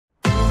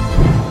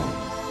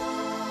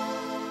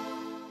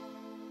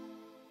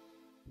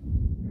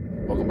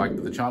back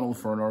to the channel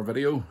for another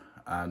video.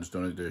 I'm just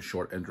going to do a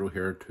short intro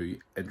here to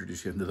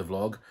introduce you into the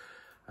vlog.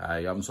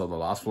 You haven't saw the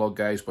last vlog,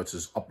 guys, which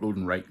is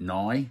uploading right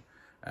now,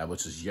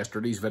 which is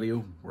yesterday's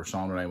video, where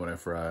Sandra and I went out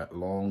for a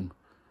long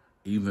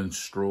evening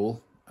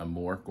stroll and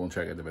more. Go and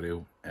check out the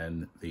video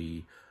in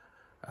the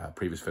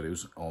previous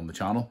videos on the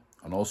channel.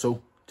 And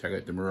also, check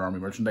out the Moore Army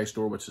merchandise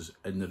store, which is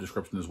in the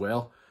description as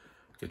well.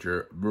 Get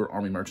your Moore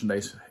Army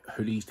merchandise,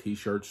 hoodies,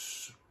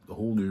 t-shirts, the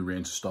whole new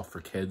range of stuff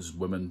for kids,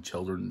 women,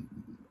 children,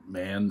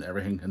 men,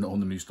 everything on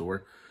the new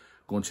store.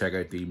 Go and check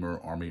out the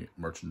Moore Army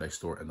merchandise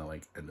store in the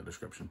link in the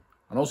description.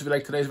 And also, if you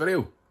like today's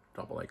video,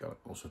 drop a like on it.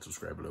 Also,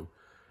 subscribe below.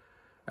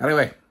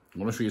 Anyway, I'm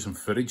going to show you some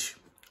footage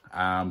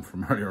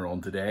from earlier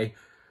on today,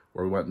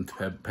 where we went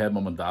and paid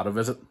Mum and Dad a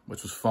visit,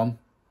 which was fun.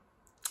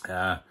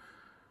 Yeah,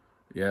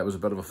 it was a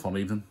bit of a fun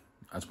evening.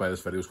 That's why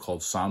this video is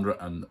called Sandra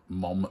and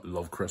Mum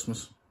Love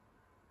Christmas.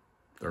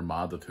 They're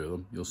mad, the two of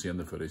them. You'll see in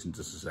the footage in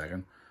just a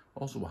second.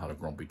 Also, we had a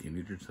grumpy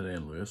teenager today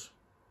in Lewis.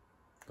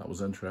 That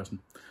was interesting.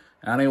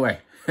 Anyway,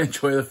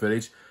 enjoy the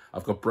footage.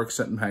 I've got Brooke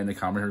sitting behind the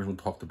camera here. I'm going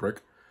to talk to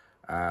Brooke.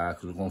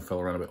 Because we're going to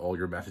fill around about all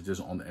your messages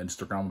on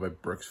Instagram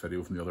about Brooke's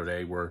video from the other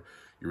day, where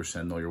you were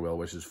sending all your well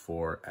wishes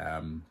for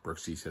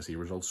Brooke's GCSE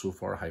results so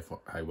far, how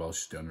well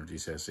she's doing her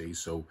GCSE.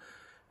 So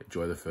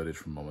enjoy the footage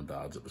from Mum and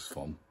Dad's. It was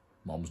fun.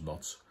 Mum's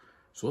nuts.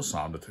 So is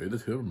Sandra too. The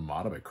two are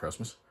mad about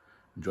Christmas.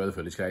 Enjoy the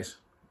footage, guys.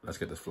 Let's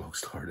get this vlog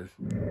started.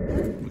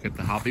 We get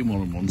the happy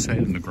one on one side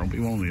and the grumpy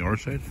one on the other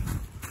side.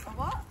 A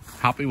what?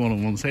 Happy one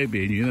on one side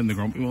being you and the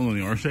grumpy one on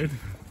the other side.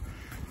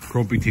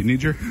 Grumpy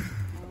teenager.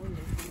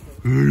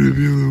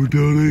 Hello,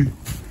 darling.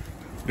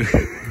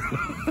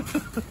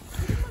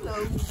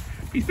 Hello.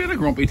 He's been a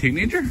grumpy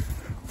teenager.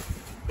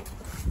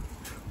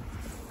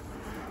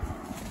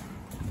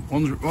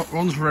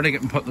 One's already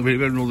getting put in the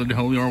wheelbarrow and rolled into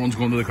the hill, the other one's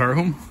going to the car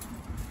home.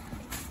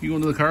 You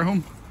going to the car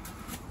home?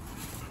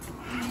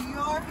 You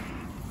are?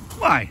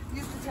 Why?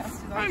 You have to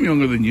test it out. I'm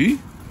younger than you.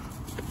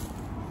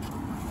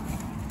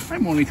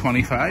 I'm only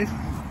 25. Yeah,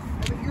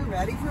 but you're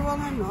ready for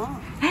one, I'm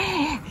not.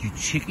 You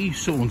cheeky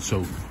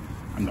so-and-so.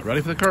 I'm not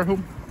ready for the car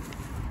home.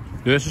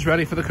 Lewis is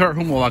ready for the car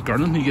home. All that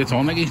gardening, he gets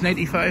on like he's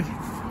 95.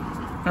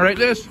 Alright,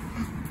 Lewis?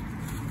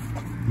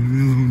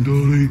 Hello,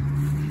 darling.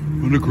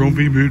 I'm in a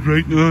grumpy mood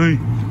right now.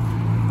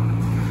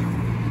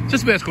 Is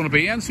this the way it's going to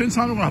be, and soon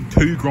Sandra will have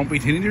two grumpy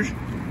teenagers?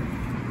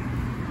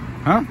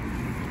 Huh?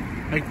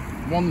 Like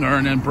one there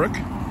and then Brooke?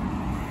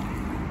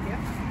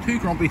 Yeah. Two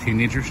grumpy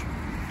teenagers.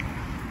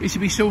 They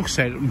should be so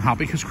excited and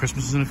happy because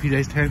Christmas is in a few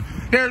days' time.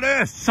 Here,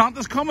 Lewis!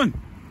 Santa's coming!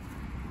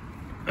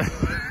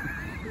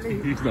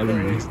 He's not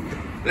amazed.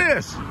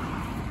 Lewis!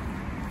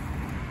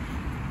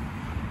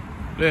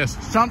 Lewis,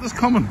 Santa's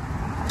coming!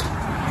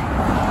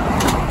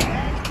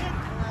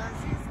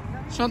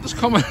 Santa's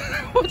coming!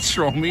 What's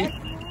wrong with me?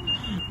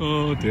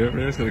 Oh dear,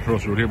 let's get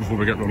across the road here before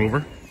we get run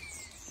over.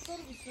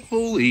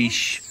 Holy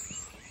sh...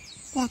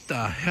 What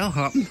the hell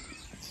happened?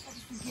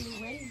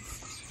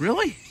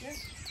 Really? Yeah.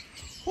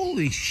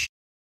 Holy sh...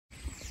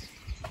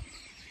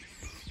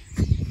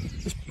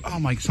 Oh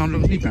my, Sandra,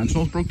 was my bench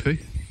nose broke too?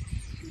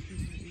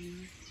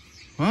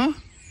 Huh?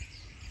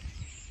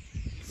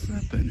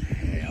 Flippin'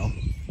 hell.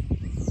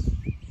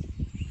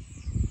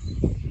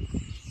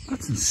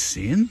 That's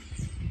insane.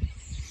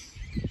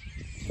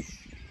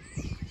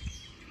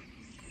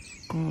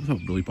 God, that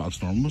really bad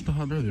storm must have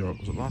had there.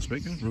 Was it last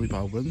week? Really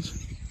bad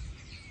winds.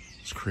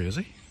 It's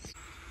crazy.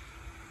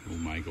 Oh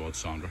my God,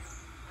 Sandra.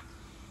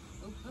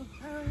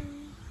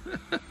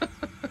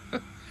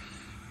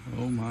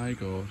 Oh my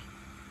God.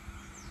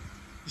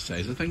 The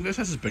size of the thing, this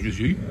is as big as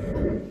you.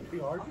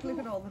 Look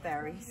at all the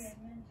berries.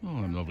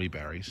 Oh, them lovely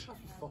berries.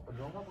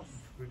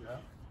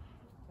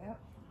 Yeah.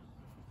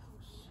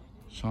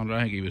 Sandra,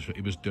 I think he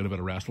was doing a bit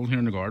of wrestling here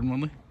in the garden,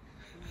 wasn't he?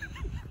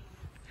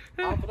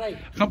 I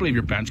can't believe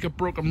your bench got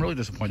broke. I'm really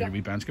disappointed your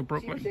wee bench got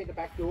broke. Like.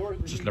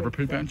 It's just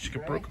Liverpool bench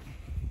got broke.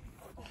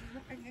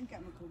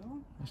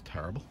 That's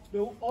terrible.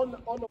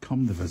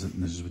 Come to visit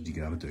and this is what you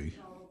gotta do.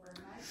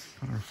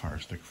 Got our fire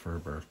stick for her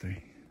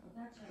birthday.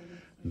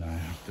 Now I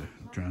have to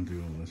try and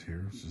do all this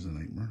here, which is a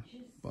nightmare.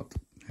 But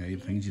hey,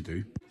 the things you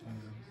do.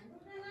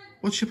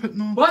 What's she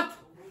putting on? What?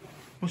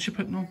 What's she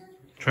putting on?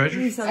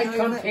 Treasures? I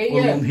can't pay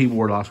Well, the you. one he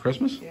wore last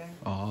Christmas? Yeah.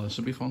 Oh, this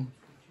will be fun.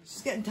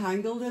 She's getting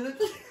tangled in it.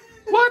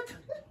 What?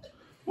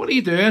 What are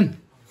you doing?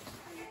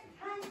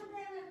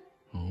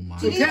 Oh my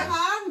Do you need a God.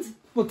 hand?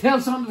 Well,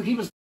 tell someone to keep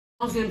his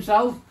to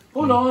himself.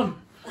 Hold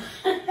on.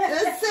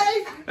 Let's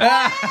see.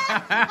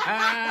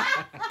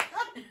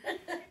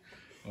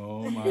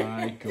 Oh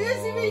my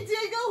Here's me God.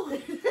 jiggle.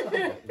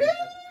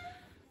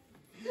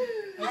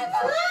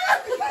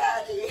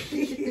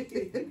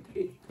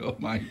 Oh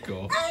my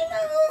God. I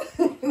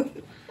know.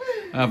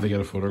 I have to get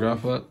a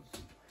photograph of that.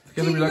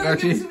 Give a wee look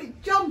at you.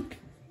 Jump.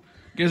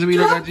 Give a wee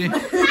look at you.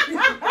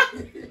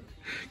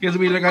 Give a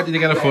wee look at you to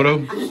get a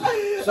photo.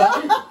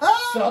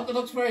 Santa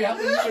looks very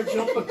happy. You're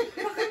jumping.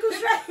 It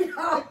goes right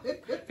up.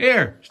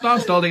 Here,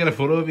 stand still to get a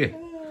photo of you.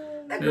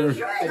 It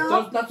goes right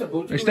up. That's a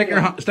boat. Stick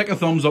a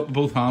thumbs up with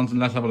both hands and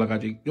let's have a look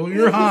at you.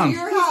 Your hands.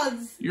 Your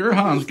hands. Your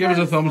hands. Give us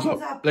a thumbs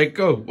up. Like,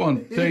 go.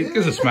 1, 2. Give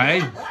us a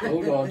smile.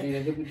 Hold on,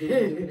 Gina. Give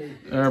me.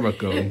 There we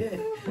go.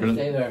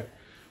 Stay there.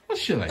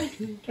 What's she like?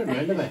 Turn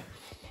around a bit.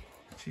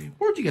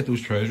 Where'd you get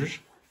those trousers?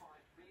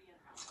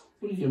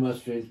 What do you do my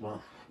streets, man?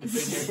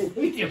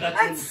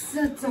 That's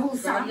the whole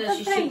Sandra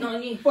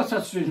thing. What's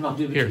that street, man?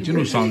 Here, do you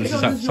know Sandra?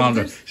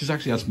 Sandra. She's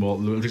actually that small.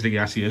 Looks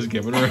like she is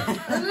giving her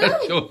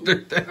a shoulder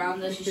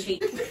down.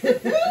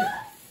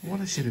 What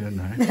is she doing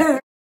now?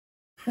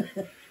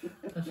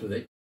 That's what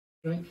they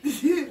drink.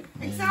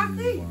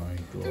 Exactly. Oh my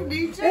God. Don't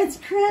need to. It's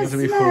Doesn't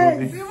be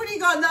Christmas. full. What do you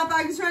got in that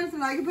bag? Is there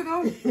anything I can put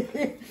on?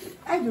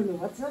 I don't know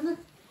what's in it.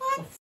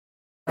 What?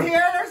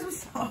 Here, there's some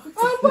socks.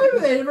 Oh, why were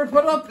they never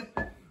put up?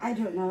 I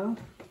don't know.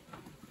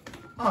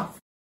 Oh.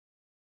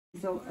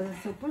 So,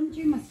 opened.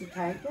 You must have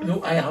tried it.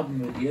 No, I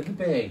haven't read the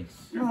bags.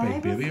 You're a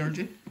big baby, aren't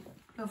you?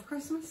 Of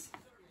Christmas.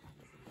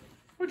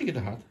 Where'd you get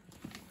the hat?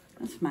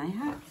 That's my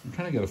hat. I'm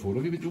trying to get a photo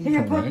of you, but you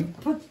Here, won't turn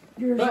around. put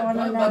yours on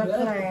and let it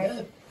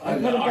play.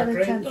 And put a bit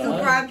of tinsel.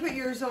 Brad, put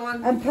yours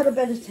on. And put a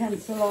bit of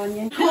tinsel on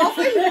you.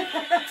 Coffee?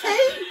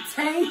 Tea?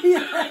 Tea.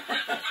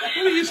 What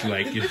do you just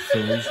like, you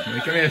fools?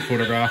 Give me a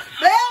photograph.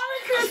 Merry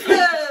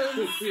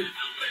Christmas!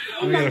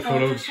 Let me get a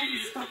photo.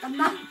 Stuck in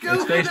that.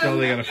 Let's stay still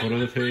to get a photo of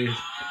the two.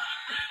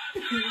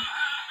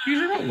 These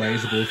are not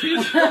wise of both of you.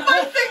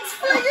 My thing's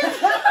flinging!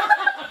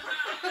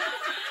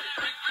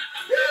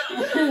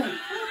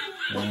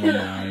 Oh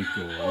my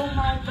God. Oh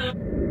my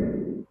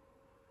God.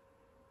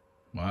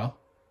 Well,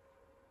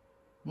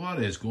 what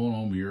is going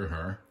on with your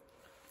hair?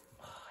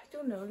 I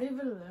don't know, leave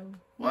it alone.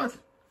 What?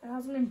 It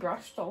hasn't been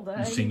brushed all day.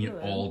 I've seen leave you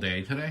it alone. all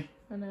day today.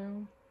 I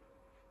know.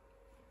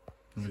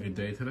 Have a good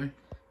day today.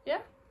 Yeah,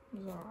 it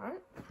was alright.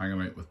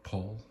 Hanging out with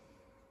Paul.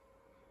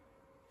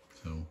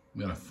 So,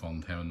 we had a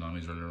fun time in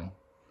Nanny's earlier on.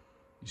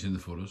 You seen the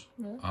photos?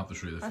 Yeah. I'll have to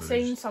show you the I've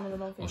footage. seen some of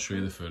them on Facebook. I'll show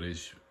you the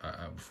footage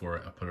before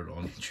I put it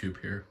on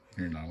YouTube here.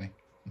 Here, Nanny.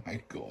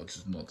 My God, this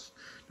is nuts.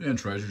 You in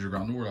trousers your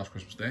grandma wore last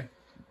Christmas Day.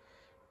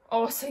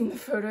 Oh, I've seen the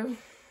photo.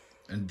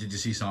 And did you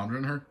see Sandra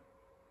and her?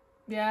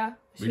 Yeah.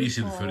 We need to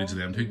see the footage of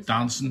them two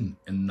dancing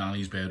in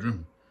Nanny's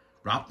bedroom,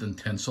 wrapped in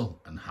tinsel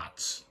and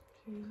hats.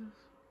 Jesus.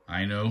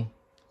 I know.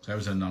 So I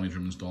was in Nanny's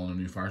room installing a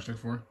new fire stick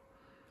for her.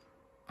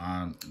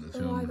 And the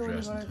two of them were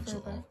dressed in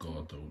tinsel. Oh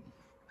God, don't.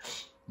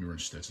 We were in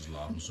stitches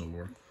laughing so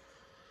hard.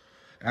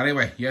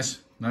 Anyway, yes.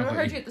 Now I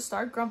heard you at the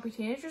start, grumpy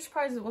teenager.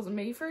 Surprised it wasn't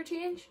me for a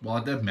change. well,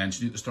 I did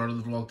mention you at the start of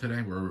the vlog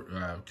today.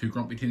 We're 2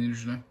 grumpy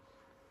teenagers now.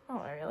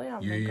 Oh, really?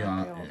 I've been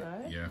grumpy all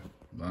day. Yeah.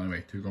 Well,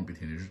 anyway, 2 grumpy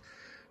teenagers.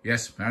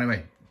 Yes,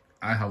 anyway,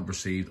 I have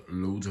received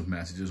loads of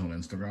messages on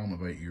Instagram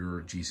about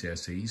your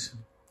GCSEs.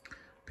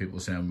 People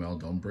saying, well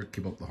done, Brick,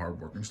 keep up the hard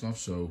work and stuff.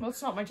 So, Well,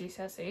 it's not my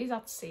GCSEs,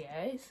 that's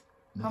CAs.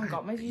 I haven't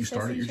got my GCSEs you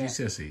started your yet.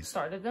 GCSEs?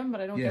 Started them, but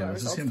I don't get Yeah, my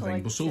it's the results same till, thing.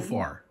 like, But so June.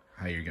 far,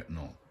 how you're getting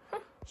on.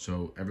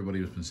 So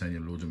everybody has been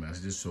sending you loads of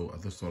messages. So I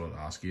just thought I'd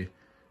ask you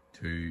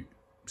to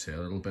say a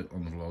little bit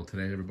on the vlog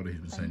today. Everybody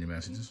who's been sending you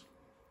messages.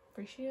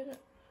 Appreciate it.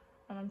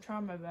 And I'm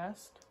trying my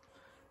best.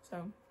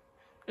 So,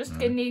 just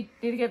need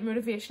to get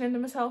motivation into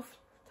myself.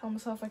 Tell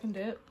myself I can do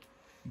it.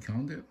 You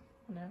can do it.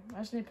 I know. I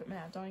just need to put my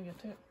head down and get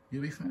to it.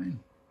 You'll be fine.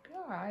 Be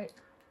alright.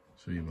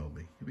 So you will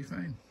be. You'll be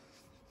fine.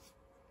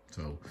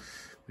 So,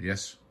 but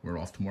yes, we're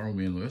off tomorrow,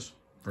 me and Lewis.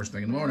 First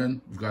thing in the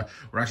morning.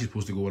 We're actually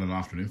supposed to go on an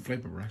afternoon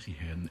flight, but we're actually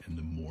heading in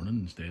the morning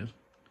instead.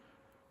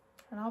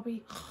 And I'll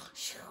be...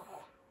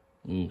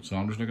 Oh,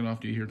 Sandra's looking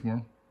after you here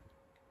tomorrow.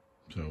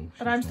 So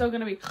But I'm still going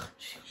to be...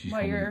 she's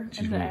while you're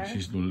in the air.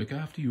 she's going to look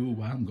after you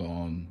while I'm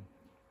gone.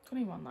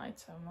 21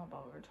 nights, so I'm not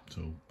bothered.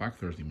 So back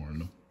Thursday morning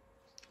though.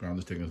 Grand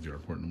is taking us to the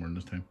airport in the morning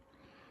this time.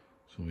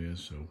 So he is,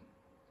 so.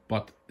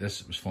 But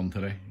this was fun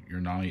today.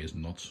 Your nanny is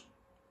nuts.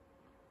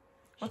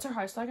 What's our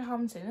house like? I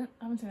haven't seen it.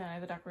 I haven't seen any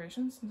of the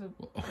decorations since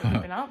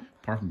I've been up.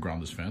 Apart from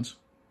Grand's fence.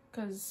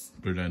 Because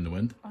Blew down the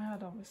wind. I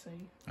had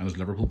obviously... And his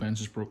Liverpool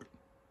bench is broke.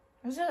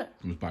 Is it?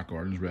 From his back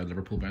garden, his red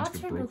Liverpool bench That's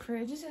got been broke. broke for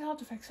ages. You'll have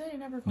to fix it. You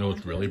never No, got it's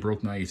into really it.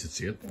 broke now. You should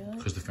see it. Really?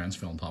 Because the fence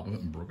fell on top of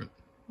it and broke it.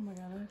 Oh my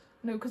god.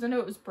 No, because I know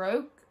it was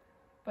broke,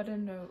 but I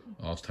didn't know...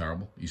 Oh, it's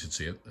terrible. You should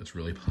see it. It's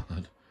really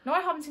bad. No,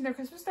 I haven't seen their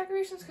Christmas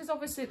decorations because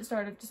obviously at the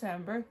start of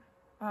December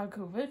I had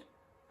COVID.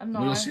 And now,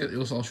 Well, you'll see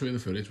it. I'll show you the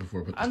footage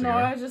before I put this and now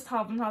I together. just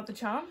haven't had the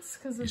chance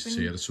because You I've should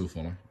see it. been... It's so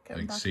funny.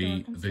 getting Like, back to see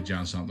work and the stuff.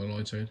 Jan Santa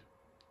outside.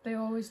 They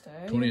always do.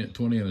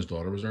 Tony and his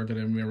daughter was there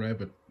today when we arrived,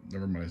 but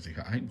never managed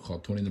to. I think we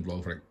caught Tony in the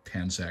vlog for like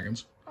 10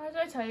 seconds. Why did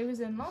I tell you he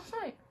was in last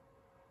night?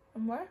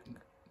 And work?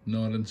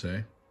 No, I didn't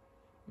say.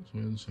 That's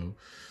weird. So,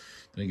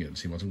 didn't get to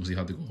see much because he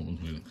had to go home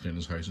and clean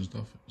his house and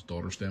stuff. His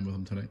daughter's staying with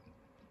him tonight.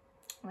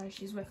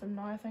 She's with him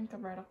now, I think.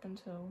 I'm right up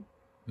until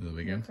The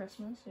weekend.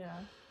 Christmas, yeah.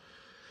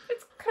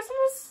 It's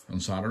Christmas! On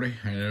Saturday,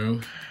 I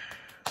know.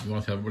 You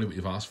want to tell everybody what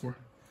you've asked for?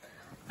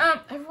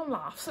 Everyone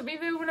laughs at me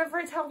though whenever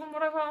I tell them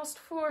what I've asked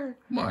for.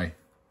 Why?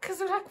 Because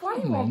they're like, why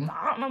do you Nothing wrong want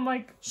that? And I'm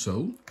like,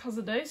 So? because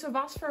I do. So I've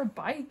asked for a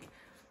bike.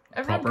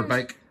 Proper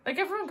bike? Like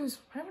everyone goes,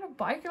 I want a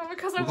bike. And I'm like,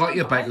 because I We want got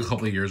you a bike a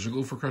couple of years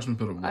ago for Christmas,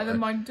 but the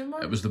mountain it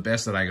one. was the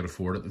best that I could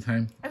afford at the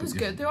time. It was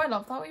good though. I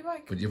love that wee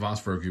bike. But you've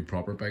asked for a good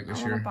proper bike this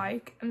I want a year.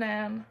 bike. And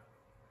then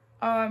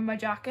my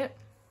jacket.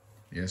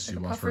 Yes, like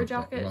you a asked puffer for,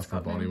 jacket. you It's asked for a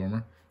got body no-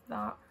 warmer.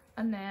 that,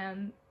 and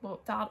then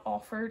well, Dad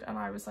offered, and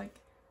I was like,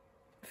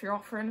 if you're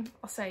offering,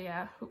 I'll say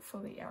yeah.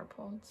 Hopefully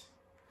AirPods.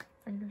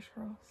 Fingers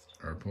crossed.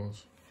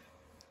 AirPods.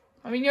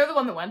 I mean, you're the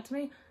one that went to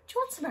me. Do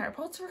you want some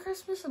AirPods for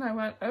Christmas? And I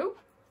went, oh,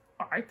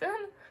 all right then.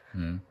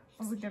 Yeah.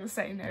 I wasn't gonna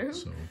say no.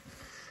 So, you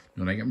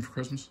want to get them for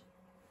Christmas?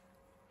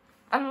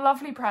 And a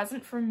lovely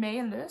present from me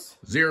and Lewis.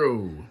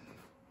 0.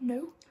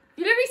 No.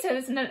 You literally say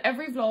this, and in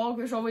every vlog,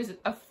 there's always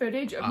a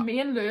footage of me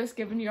and Lewis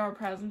giving you our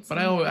presents. But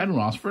I don't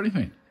ask for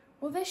anything.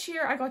 Well, this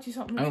year I got you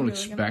something. I don't that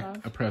you're really gonna expect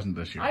love. a present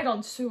this year. I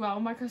done so well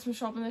with my Christmas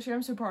shopping this year.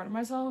 I'm so proud of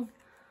myself.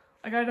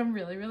 Like I done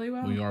really, really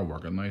well. We are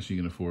working now, so you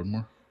can afford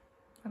more.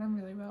 I done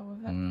really well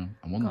with it. I'm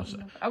wondering.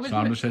 God, I would,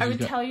 Sandra says I she's would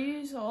got. tell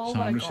you all what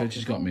I Sandra got said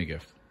she's got people. me a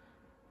gift.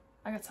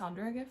 I got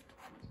Sandra a gift.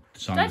 Did I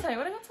Sandra, tell you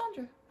what I got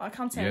Sandra? Well, I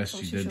can't say yes, until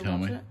she she did should tell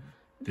watch me. it.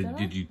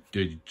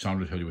 Did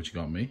Sandra tell you what she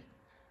got me?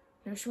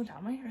 No, she won't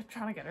tell me. I'm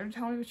trying to get her to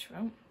tell me, but she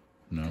won't.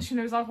 No, She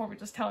knows I'll probably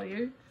just tell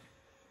you.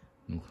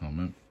 no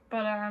comment.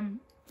 But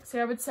see,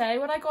 I would say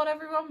what I got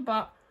everyone,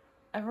 but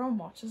everyone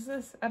watches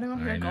this. Anyone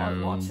who I got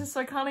know. watches,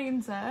 so I can't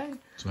even say.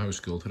 So how was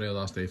school today?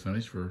 Last day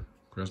finished for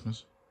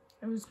Christmas.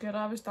 It was good.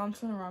 I was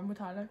dancing around with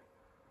Tyler.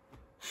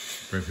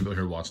 For people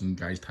who are watching,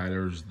 guys,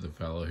 Tyler's the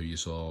fellow who you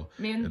saw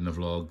Me and in the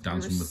vlog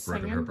dancing with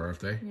Britt at her singing.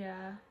 birthday.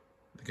 Yeah.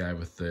 The guy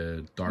with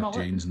the dark Mullet.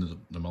 jeans and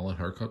the mullet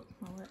haircut.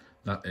 Mullet.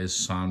 That is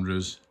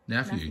Sandra's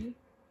nephew. Nephew.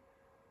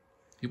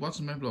 He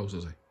watches my vlogs,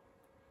 does he?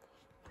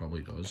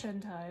 Probably does.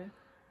 Shouldn't tell you.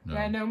 No.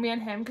 Yeah, no, me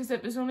and him, because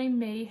it was only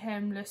me,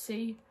 him,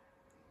 Lucy,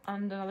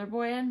 and another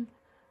boy in.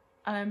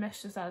 And I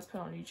missed just as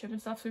put on YouTube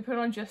and stuff, so we put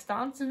on Just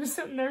Dance and was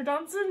sitting there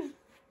dancing.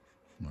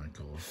 My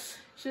God.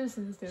 Should have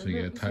seen this So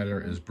yeah,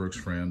 Tyler is Brooke's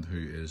friend who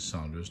is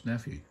Sandra's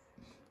nephew.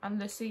 And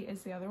Lucy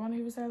is the other one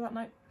who was there that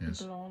night. Yes.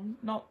 The blonde.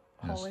 Not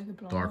Yes. Holly, the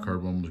blonde. Dark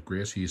haired one was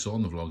Grace, who you saw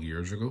in the vlog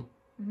years ago.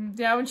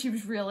 Yeah, when she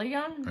was really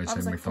young. Outside I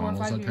was like 4 or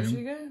McDonald's 5 that years time.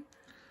 ago.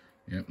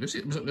 Yeah,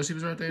 Lucy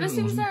was right there. Lucy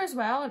was wasn't there as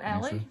well, and I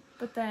think Ellie. so.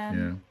 But then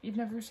Yeah. you've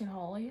never seen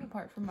Holly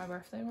apart from my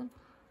birthday one.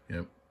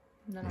 Yep.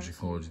 And then What she obviously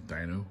called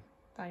Dino.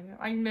 Dino.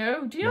 I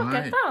know. Do you not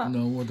Why? get that?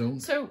 No, I don't.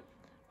 So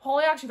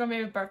Holly actually got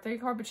me a birthday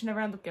card, but she never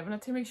ended up giving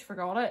it to me. She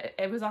forgot it.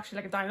 It was actually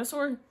like a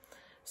dinosaur.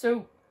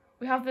 So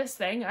we have this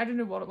thing. I don't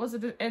know what it was.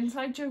 An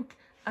inside joke.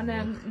 And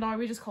then now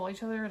we just call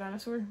each other a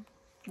dinosaur.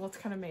 Well, it's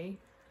kind of me.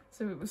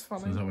 So it was So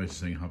funny. is that why she's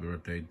saying happy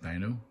birthday,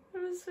 Dino? It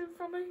was so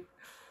funny.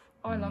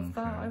 Oh, I love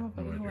that. I thought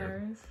that was No idea.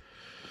 hilarious.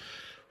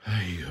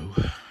 There you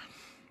go.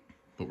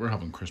 But we're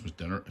having Christmas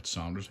dinner at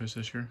Sandra's house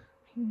this year.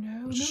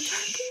 No, Which no is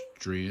turkey.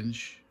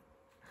 strange.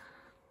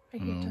 I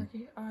hate know.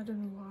 turkey. I don't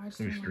know why. I It's just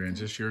going to don't be strange like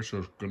it. this year, so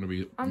it's going to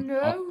be I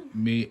know.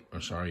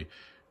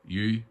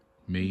 you,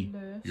 me,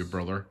 Lewis. your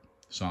brother,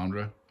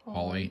 Sandra,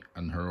 Holly,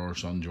 and her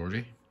son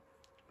Georgie,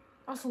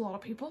 That's a lot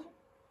of people.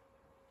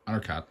 and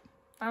her cat.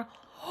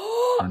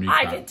 Oh, new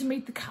I cat. get to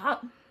meet the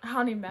cat. I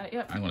haven't even met it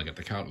yet. I'm going to get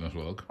the cat in this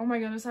vlog. Oh my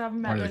goodness, I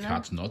haven't met Apparently Luna. the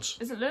cat's nuts.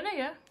 Is it Luna?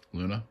 Yeah.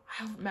 Luna, I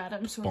haven't met it.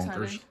 I'm so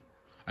bonkers. excited.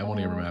 I've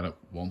only ever Oh. met it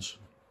once,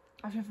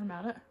 I've never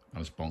met it.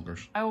 and it's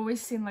bonkers. I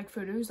always seen like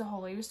photos that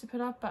Holly used to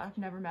put up, but I've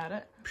never met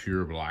it.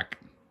 Pure black.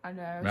 I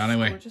know. But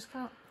anyway. It's a gorgeous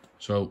cat.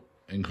 So,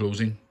 in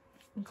closing,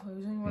 In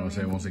closing, I what want are to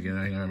say we- once again,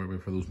 I remember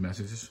for those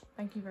messages.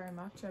 thank you very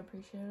much. I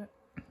appreciate it.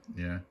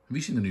 Yeah. Have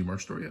you seen the new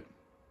merch store yet?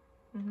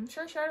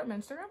 Sure, share it on my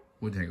Instagram.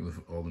 What do you think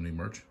of all the new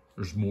merch?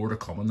 There's more to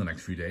come in the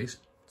next few days.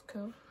 It's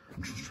cool.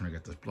 I'm just trying to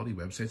get this bloody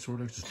website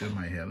sorted out, just doing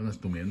my head on this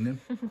domain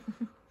name.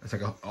 It's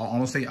like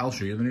honestly, I'll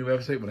show you the new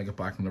website when I get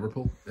back from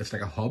Liverpool. It's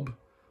like a hub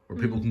where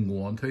people can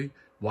go on to,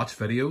 watch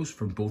videos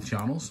from both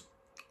channels.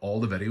 All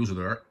the videos are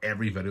there.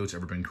 Every video that's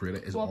ever been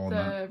created is What, on the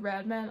that.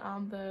 red men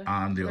and the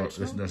This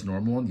original?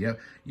 normal one, yeah.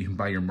 You can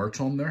buy your merch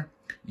on there.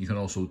 You can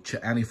also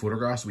any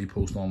photographs that we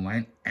post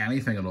online,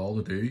 anything at all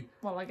to do,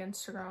 Well, like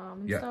Instagram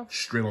and yeah, stuff.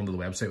 straight onto the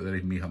website without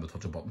even me having to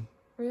touch a button.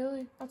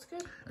 Really? That's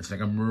good. It's like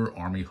a mere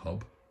army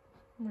hub.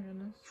 Oh my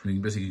goodness. So you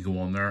can basically go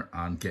on there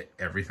and get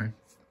everything.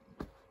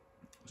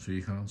 So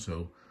you can,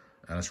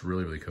 and it's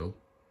really, really cool.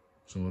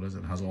 So it is,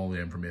 it has all the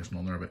information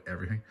on there about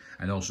everything.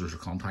 And also there's a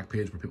contact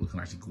page where people can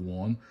actually go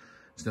on,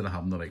 instead of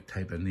having to like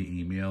type in the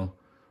email,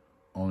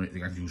 on it, they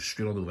can actually go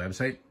straight onto the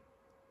website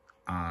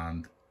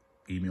and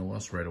email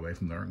us right away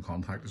from there and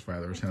contact us via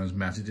there, send us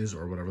messages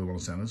or whatever they want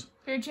to send us.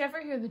 Did you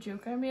ever hear the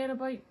joke I made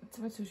about, it's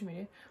about social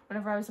media,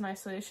 whenever I was in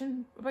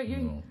isolation, about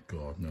you? Oh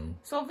God, no.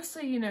 So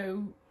obviously, you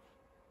know,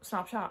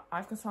 Snapchat,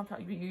 I've got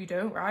Snapchat, you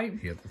don't, right? I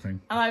hate the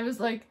thing. And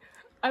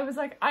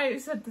I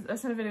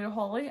sent a video to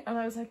Holly, and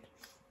I was like,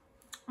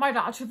 my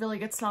dad should really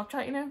get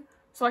Snapchat, you know?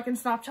 So I can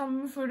Snapchat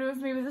him a photo of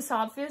me with a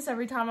sad face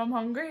every time I'm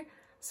hungry,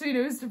 so he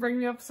knows to bring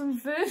me up some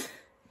food.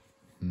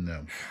 No, I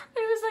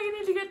was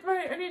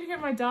like, I need to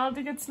get my dad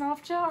to get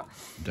Snapchat.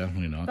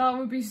 definitely not. That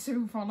would be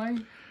so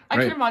funny. I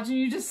Right. can imagine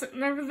you just sitting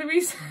there with the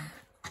wee...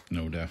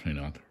 No,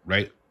 definitely not.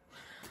 Right,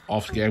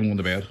 off to get, I'm going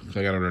to bed because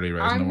I got already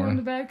rise in the I'm going morning.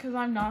 to bed because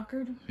I'm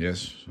knackered.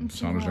 Yes, and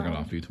Sandra's looking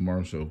after you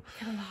tomorrow, so...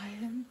 Can I lie to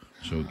him?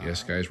 So,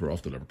 yes, guys, we're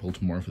off to Liverpool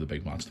tomorrow for the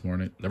big match tomorrow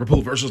night.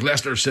 Liverpool versus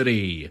Leicester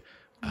City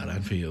at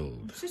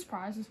Anfield. I'm so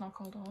surprised it's not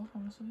called off,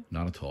 honestly.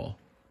 Not at all.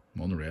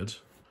 I'm on the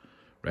Reds.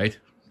 Right,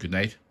 good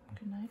night.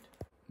 Good night.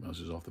 Mouse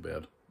is off the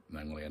bed, and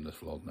I'm going to end this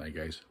vlog now,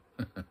 guys.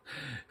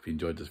 If you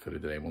enjoyed this video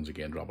today, once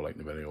again, drop a like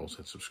in the video. Also,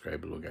 hit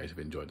subscribe below, guys, if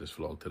you enjoyed this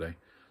vlog today.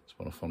 It's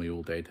been a funny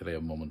old day today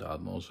of mum and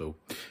dad and all. So,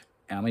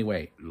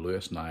 anyway,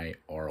 Lewis and I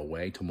are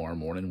away tomorrow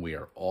morning. We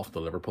are off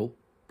to Liverpool,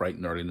 bright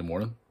and early in the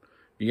morning.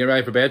 You get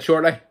ready for bed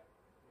shortly?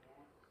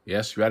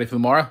 Yes, you ready for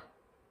tomorrow?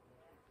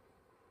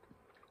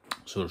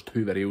 So there's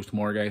 2 videos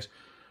tomorrow, guys.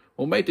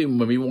 We might do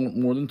maybe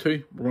one more than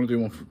 2. We're going to do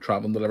one for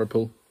traveling to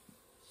Liverpool.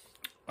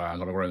 I'm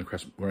going to go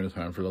around the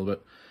town for a little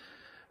bit.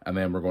 And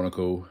then we're going to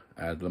go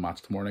to the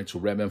match tomorrow night. So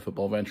Redmen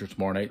Football Ventures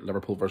tomorrow night.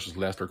 Liverpool versus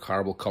Leicester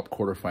Carabao Cup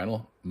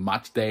quarter-final.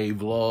 Match day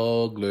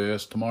vlog,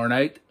 Lewis, tomorrow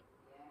night.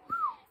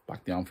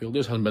 Back to Anfield.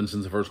 This hasn't been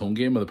since the first home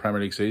game of the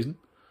Premier League season.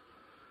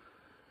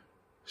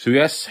 So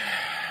yes,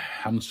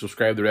 haven't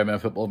subscribed to Redmen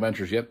Football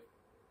Ventures yet.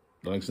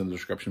 The link's in the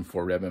description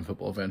for Redmen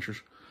Football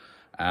Ventures.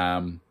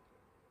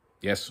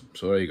 Yes,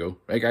 so there you go.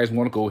 Right, guys, I'm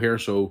going to go here.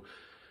 So,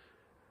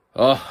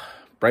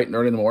 bright and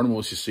early in the morning,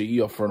 we'll see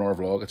you up for an hour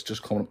vlog. It's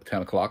just coming up at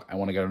 10 o'clock. I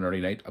want to get an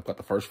early night. I've got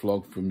the first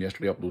vlog from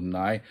yesterday uploading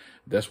now.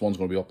 This one's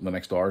going to be up in the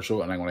next hour or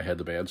so, and I'm going to head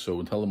to bed. So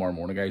until tomorrow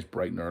morning, guys,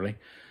 bright and early,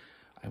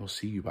 I will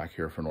see you back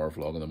here for an hour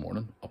vlog in the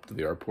morning. Up to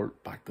the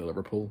airport, back to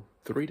Liverpool,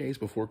 3 days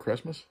before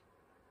Christmas.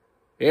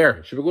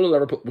 Here, should we go to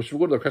Liverpool? Should we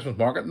go to the Christmas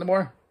market in the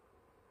morning?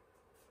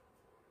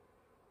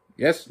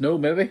 Yes? No?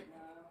 Maybe?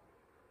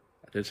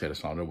 I did say to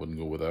Sandra I wouldn't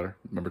go without her.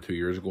 Remember 2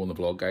 years ago in the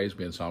vlog, guys,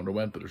 me and Sandra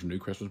went, but there's a new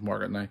Christmas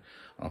market now, and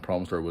I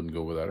promised her I wouldn't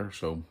go without her,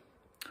 so...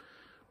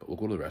 But we'll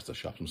go to the rest of the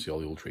shops and see all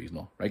the old trees and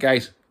all. Right,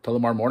 guys, till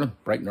tomorrow morning,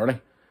 bright and early.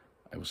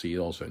 I will see you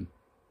all soon.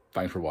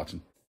 Thanks for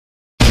watching.